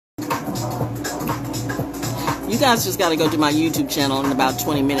You guys just got to go to my YouTube channel in about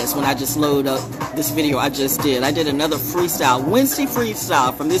 20 minutes when I just load up this video I just did. I did another freestyle, Wednesday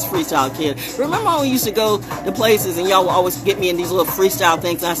freestyle from this freestyle kid. Remember when we used to go to places and y'all would always get me in these little freestyle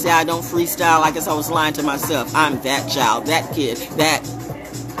things and I say I don't freestyle? I guess I was lying to myself. I'm that child, that kid, that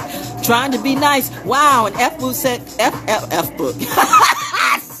trying to be nice. Wow, and F-book said, F-book.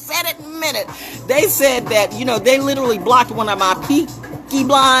 I said it in a minute. They said that, you know, they literally blocked one of my Peaky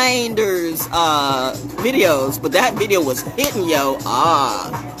Blinders videos, but that video was hitting, yo.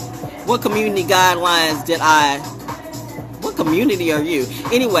 What community guidelines did what community are you?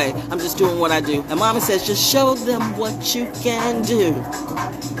 Anyway, I'm just doing what I do. And Mama says, just show them what you can do.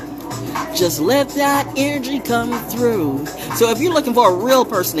 Just let that energy come through. So if you're looking for a real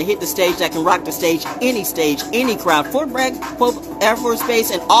person to hit the stage that can rock the stage, any crowd, Fort Bragg, Air Force Base,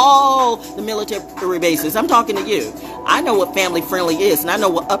 and all the military bases, I'm talking to you. I know what family friendly is, and I know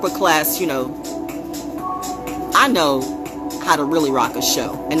what upper class, you know, I know how to really rock a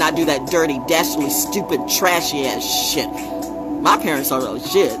show and not do that dirty, dastardly, stupid, trashy ass shit. My parents are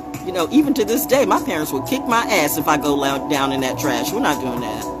legit. You know, even to this day, my parents would kick my ass if I go down in that trash. We're not doing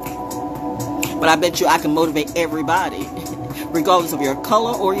that. But I bet you I can motivate everybody, regardless of your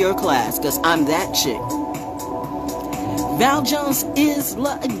color or your class, because I'm that chick. Val Jones is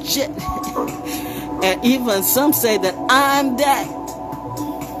legit. And even some say that I'm that.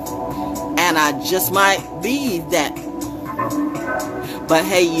 And I just might be that. But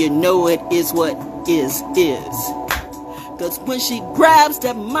hey, you know it is what is. Because when she grabs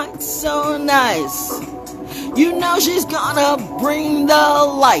that mic so nice, you know she's gonna bring the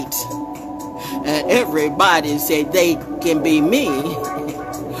light. And everybody say they can be me.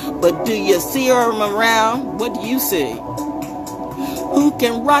 But do you see her around? What do you see? Who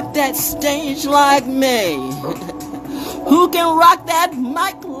can rock that stage like me? Who can rock that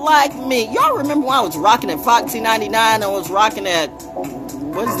mic like me? Y'all remember when I was rocking at Foxy 99? I was rocking at,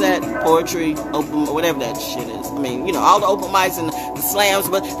 what's that, poetry, open, whatever that shit is. I mean, you know, all the open mics and the slams.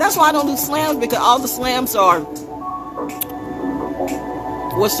 But that's why I don't do slams, because all the slams are,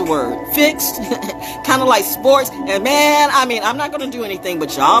 what's the word? Fixed. Kind of like sports. And man, I mean, I'm not going to do anything,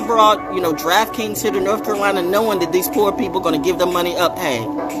 but y'all brought, you know, DraftKings here to North Carolina knowing that these poor people are going to give their money up. Hey,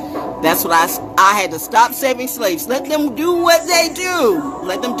 that's what I had to stop saving slaves. Let them do what they do.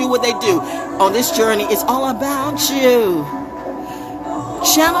 Let them do what they do. On this journey, it's all about you.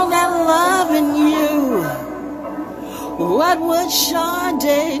 Channel that love in you. What would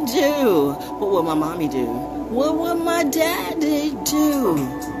Sade do? What would my mommy do? What would my daddy do?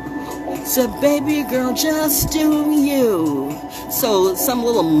 Said, baby girl, just do you. So some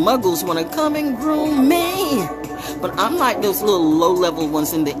little muggles want to come and groom me. But I'm like those little low-level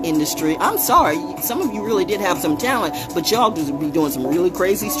ones in the industry. I'm sorry, some of you really did have some talent, but y'all just be doing some really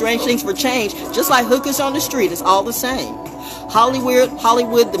crazy, strange things for change. Just like hookers on the street, it's all the same. Hollywood,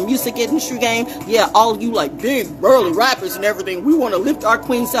 the music industry game, yeah, all you like big, burly rappers and everything, we want to lift our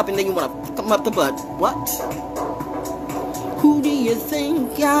queens up and then you want to fuck them up the butt. What? Who do you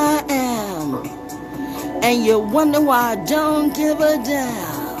think I am? And you wonder why I don't give a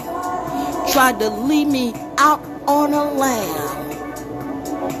damn. Tried to leave me out on a lamb.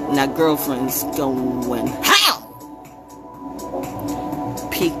 Now girlfriend's going how?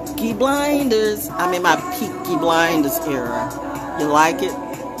 Peaky Blinders. I'm in my Peaky Blinders era. You like it?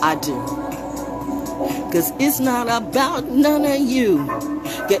 I do. Cause it's not about none of you.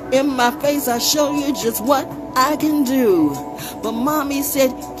 Get in my face, I show you just what I can do. But mommy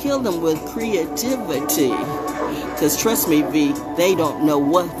said kill them with creativity. Cause trust me, V, they don't know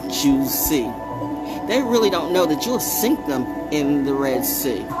what you see. They really don't know that you'll sink them in the Red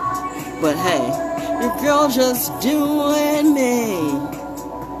Sea. But hey, your girl just doing me.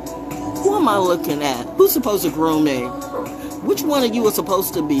 Who am I looking at? Who's supposed to groom me? Which one of you is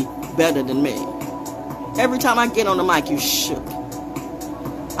supposed to be better than me? Every time I get on the mic, you shook.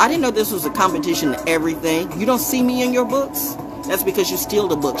 I didn't know this was a competition to everything. You don't see me in your books? That's because you steal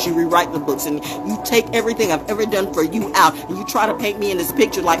the books, you rewrite the books, and you take everything I've ever done for you out, and you try to paint me in this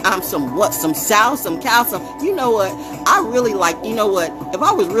picture like I'm some what, some sow, some cow, some, you know what, I really like, you know what, if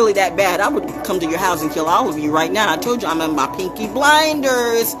I was really that bad, I would come to your house and kill all of you right now. I told you I'm in my Peaky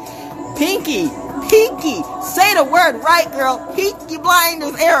Blinders. Pinky, say the word right, girl, Peaky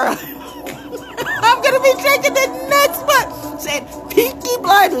Blinders era. I'm going to be taking the next one. Saying Peaky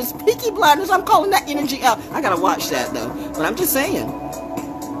Blinders. I'm calling that energy out. I got to watch that, though. But I'm just saying.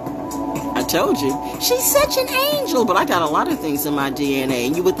 I told you. She's such an angel. But I got a lot of things in my DNA.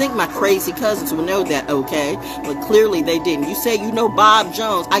 And you would think my crazy cousins would know that, okay? But clearly they didn't. You say you know Bob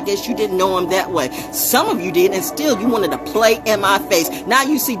Jones. I guess you didn't know him that way. Some of you did, and still you wanted to play in my face. Now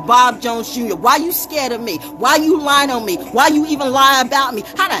you see Bob Jones Jr. Why you scared of me? Why you lying on me? Why you even lie about me?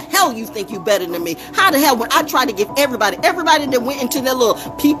 How the hell you think you better than me? How the hell when I try to give everybody that went into their little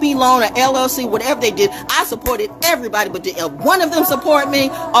PP loan or LLC, whatever they did, I supported everybody, but did one of them support me?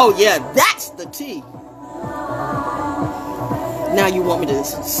 Oh yeah, that's the T. Now you want me to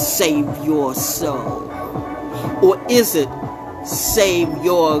save your soul? Or is it save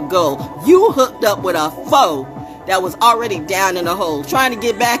your goal? You hooked up with a foe that was already down in the hole, trying to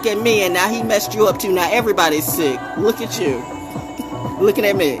get back at me, and now he messed you up too. Now everybody's sick. Look at you. Looking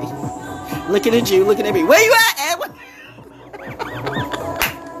at me. Looking at you, looking at me. Where you at, Edwin?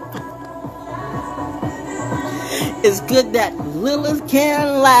 It's good that Lilith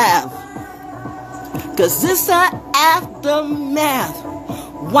can laugh, 'cause this a aftermath.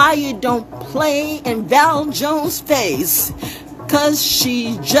 Why you don't play in Val Jones' face? 'Cause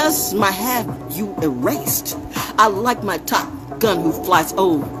she just might have you erased. I like my Top Gun who flies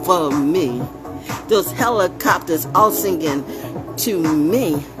over me. Those helicopters all singing to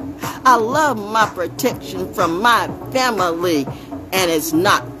me. I love my protection from my family. And it's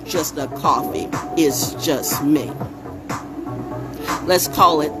not just a coffee, it's just me. Let's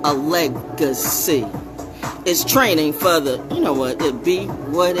call it a legacy. It's training for the, you know what, it be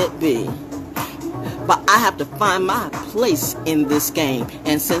what it be. But I have to find my place in this game.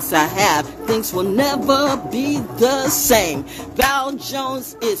 And since I have, things will never be the same. Val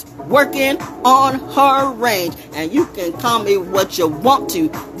Jones is working on her range. And you can call me what you want to,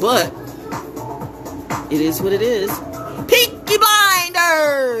 but it is what it is. Peaky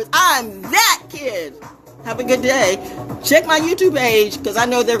Blinders! I'm that kid. Have a good day. Check my YouTube page, because I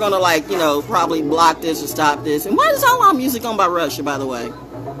know they're going to, like, you know, probably block this or stop this. And why is all our music on by Russia, by the way?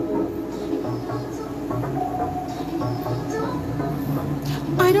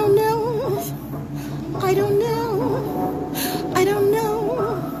 I don't know. I don't know. I don't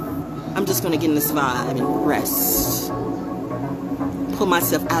know. I'm just going to get in this vibe and rest. Pull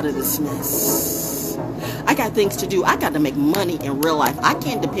myself out of this mess. I got things to do. I got to make money in real life. I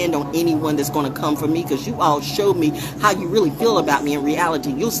can't depend on anyone that's going to come for me, because you all showed me how you really feel about me in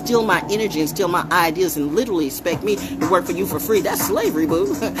reality. You'll steal my energy and steal my ideas and literally expect me to work for you for free. That's slavery,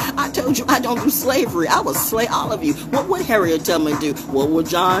 boo. I told you I don't do slavery. I will slay all of you. What would Harriet Tubman do? What would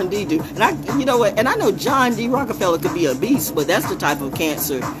John D. do? And you know what? And I know John D. Rockefeller could be a beast, but that's the type of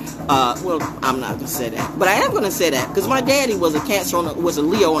cancer. Well, I'm not going to say that. But I am going to say that, because my daddy was a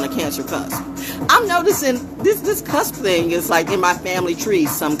Leo on a Cancer cusp. I'm noticing this cusp thing is like in my family tree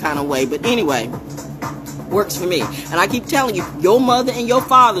some kind of way. But anyway, works for me. And I keep telling you, your mother and your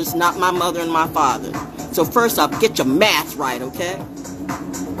father's not my mother and my father. So first off, get your math right, okay?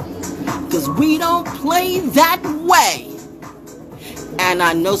 Because we don't play that way. And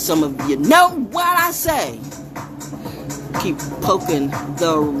I know some of you know what I say. Keep poking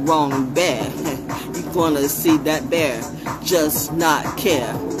the wrong bear. You're going to see that bear just not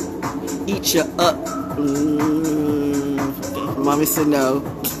care. Eat you up. Mommy said no.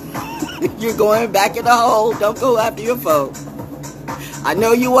 You're going back in the hole. Don't go after your foe. I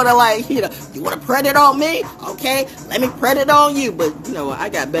know you want to, like, you know, you want to pret it on me? Okay, let me pret it on you. But, you know, I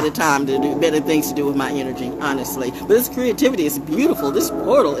got better time to do, better things to do with my energy, honestly. But this creativity is beautiful. This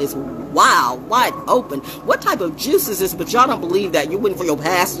portal is wild, wide open. What type of juice is this? But y'all don't believe that. You're waiting for your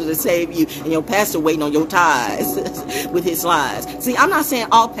pastor to save you, and your pastor waiting on your tithes with his lies. See, I'm not saying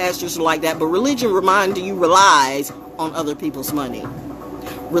all pastors are like that, but religion reminding you relies on other people's money.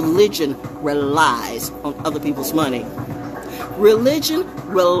 Religion relies on other people's money. Religion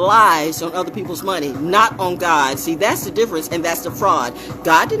relies on other people's money, not on God. See, that's the difference, and that's the fraud.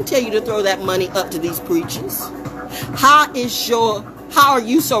 God didn't tell you to throw that money up to these preachers. How are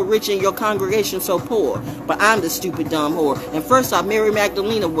you so rich and your congregation so poor? But I'm the stupid, dumb whore. And first off, Mary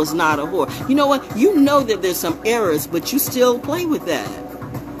Magdalena was not a whore. You know what? You know that there's some errors, but you still play with that.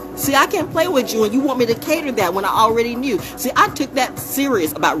 See, I can't play with you, and you want me to cater that when I already knew. See, I took that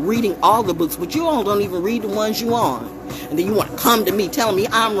serious about reading all the books, but you all don't even read the ones you on. And then you want to come to me telling me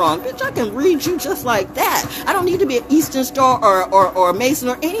I'm wrong. Bitch, I can read you just like that. I don't need to be an Eastern Star or a Mason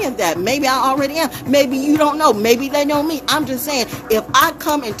or any of that. Maybe I already am. Maybe you don't know. Maybe they know me. I'm just saying, if I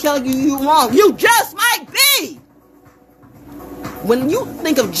come and tell you you're wrong, you just might be. When you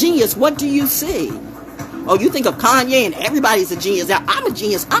think of genius, what do you see? Oh, you think of Kanye and everybody's a genius. Now, I'm a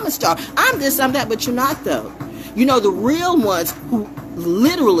genius. I'm a star. I'm this, I'm that. But you're not, though. You know, the real ones who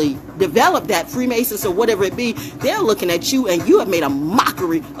literally developed that Freemasons or whatever it be, they're looking at you and you have made a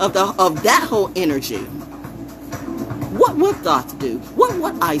mockery of that whole energy. What would Thoth do? What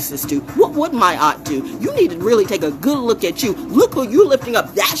would Isis do? What would Ma'at do? You need to really take a good look at you. Look who you lifting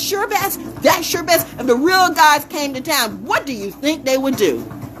up. That sure best. That sure best. If the real guys came to town, what do you think they would do?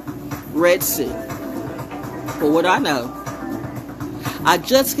 Red Sea. For what I know, I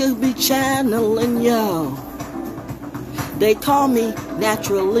just could be channeling yo. They call me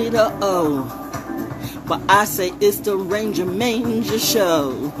naturally the O, but I say it's the Ranger Manger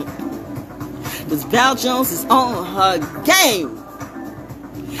show. Cause Val Jones is on her game.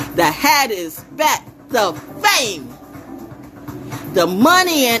 The hat is back, the fame, the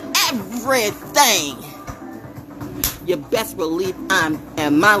money and everything. You best believe I'm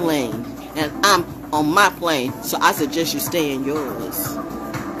in my lane and I'm on my plane. So I suggest you stay in yours.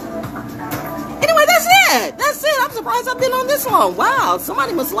 Anyway, that's it. That's it. I'm surprised I've been on this long. Wow,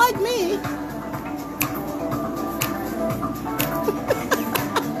 somebody must like me.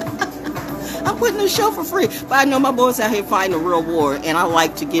 I'm putting this show for free, but I know my boys out here fighting a real war, and I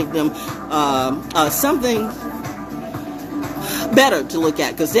like to give them something better to look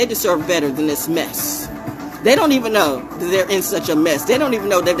at, because they deserve better than this mess. They don't even know that they're in such a mess. They don't even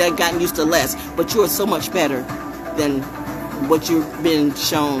know that they've gotten used to less, but you are so much better than what you've been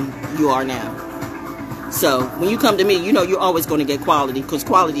shown you are now. So when you come to me, you know you're always going to get quality, because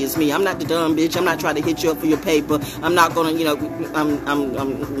quality is me. I'm not the dumb bitch. I'm not trying to hit you up for your paper. I'm not going to, you know,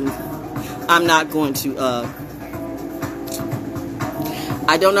 I'm not going to,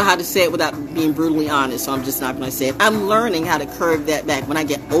 I don't know how to say it without being brutally honest, so I'm just not going to say it. I'm learning how to curve that back. When I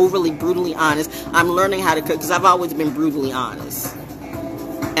get overly brutally honest, I'm learning how to curve, because I've always been brutally honest.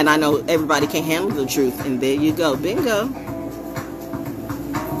 And I know everybody can't handle the truth, and there you go. Bingo.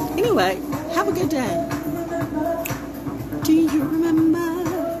 Anyway, have a good day. Do you remember?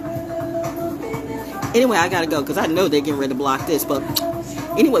 Anyway, I got to go, because I know they're getting ready to block this, but...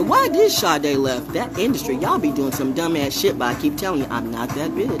 Anyway, why did Sade left? That industry, y'all be doing some dumbass shit, but I keep telling you, I'm not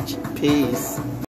that bitch. Peace.